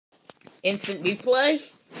instant replay.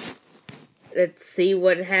 Let's see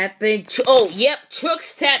what happened. Oh, yep,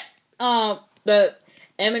 Truex tapped the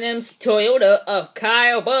Eminem's Toyota of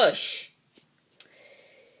Kyle Busch.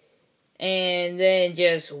 And then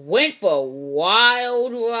just went for a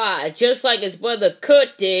wild ride, just like his brother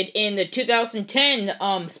Kurt did in the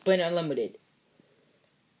 2010 Sprint Unlimited.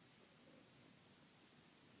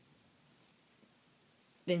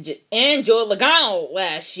 And Joey Logano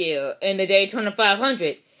last year in the Daytona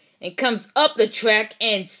 500. And comes up the track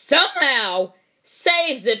and somehow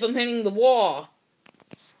saves it from hitting the wall.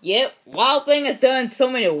 Yep, Wild Thing has done so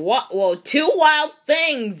many, two wild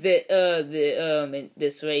things in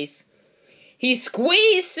this race. He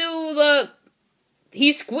squeezed through the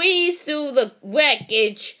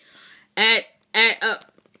wreckage when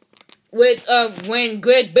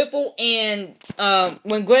Greg Biffle and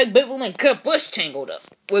Kurt Busch tangled up.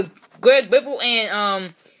 With Greg Biffle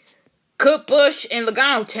and Kurt Busch and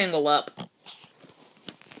Logano tangled up.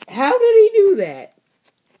 How did he do that?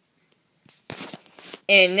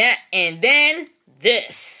 And then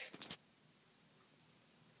this.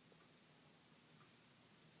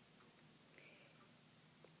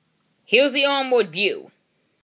 Here's the onward view.